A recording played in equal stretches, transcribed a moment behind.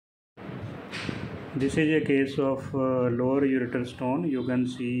This is a case of lower ureter stone. You can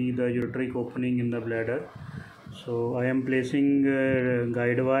see the ureteric opening in the bladder. So I am placing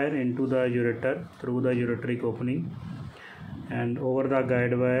guide wire into the ureter through the ureteric opening, and over the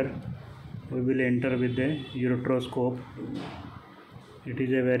guide wire we will enter with the ureteroscope. It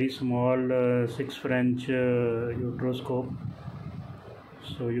is a very small 6 French ureteroscope.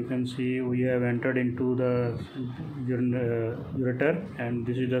 So you can see we have entered into the ureter, and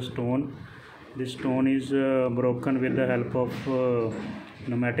this is the stone. This stone is broken with the help of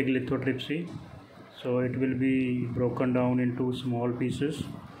pneumatic lithotripsy. So it will be broken down into small pieces.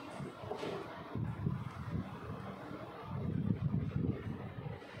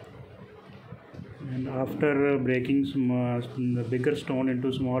 And after breaking the bigger stone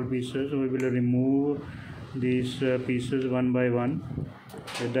into small pieces, we will remove these pieces one by one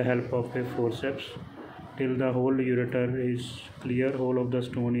with the help of a forceps till the whole ureter is clear, whole of the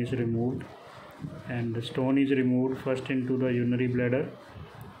stone is removed. And the stone is removed first into the urinary bladder,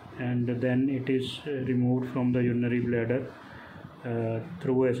 and then it is removed from the urinary bladder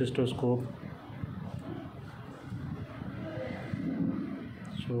through a cystoscope.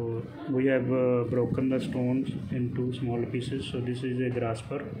 So we have broken the stones into small pieces. So this is a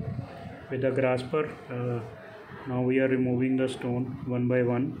grasper. With the grasper, now we are removing the stone one by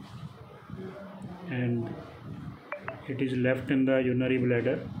one, and it is left in the urinary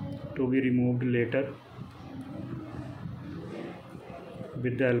bladder to be removed later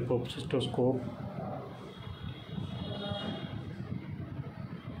with the help of cystoscope.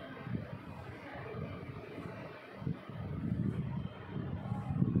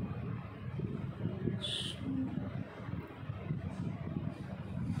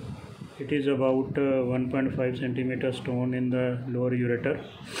 It is about 1.5 centimeter stone in the lower ureter.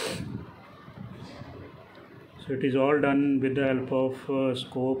 So it is all done with the help of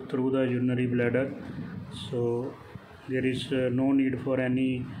scope through the urinary bladder. So there is no need for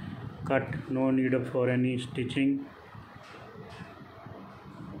any cut, no need for any stitching,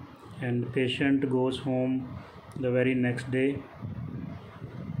 and patient goes home the very next day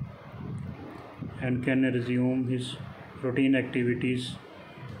and can resume his routine activities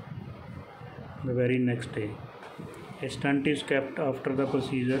the very next day. A stent is kept after the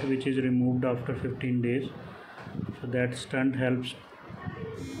procedure, which is removed after 15 days. So that stent helps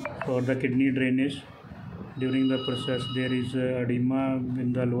for the kidney drainage. During the process there is edema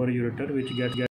in the lower ureter which gets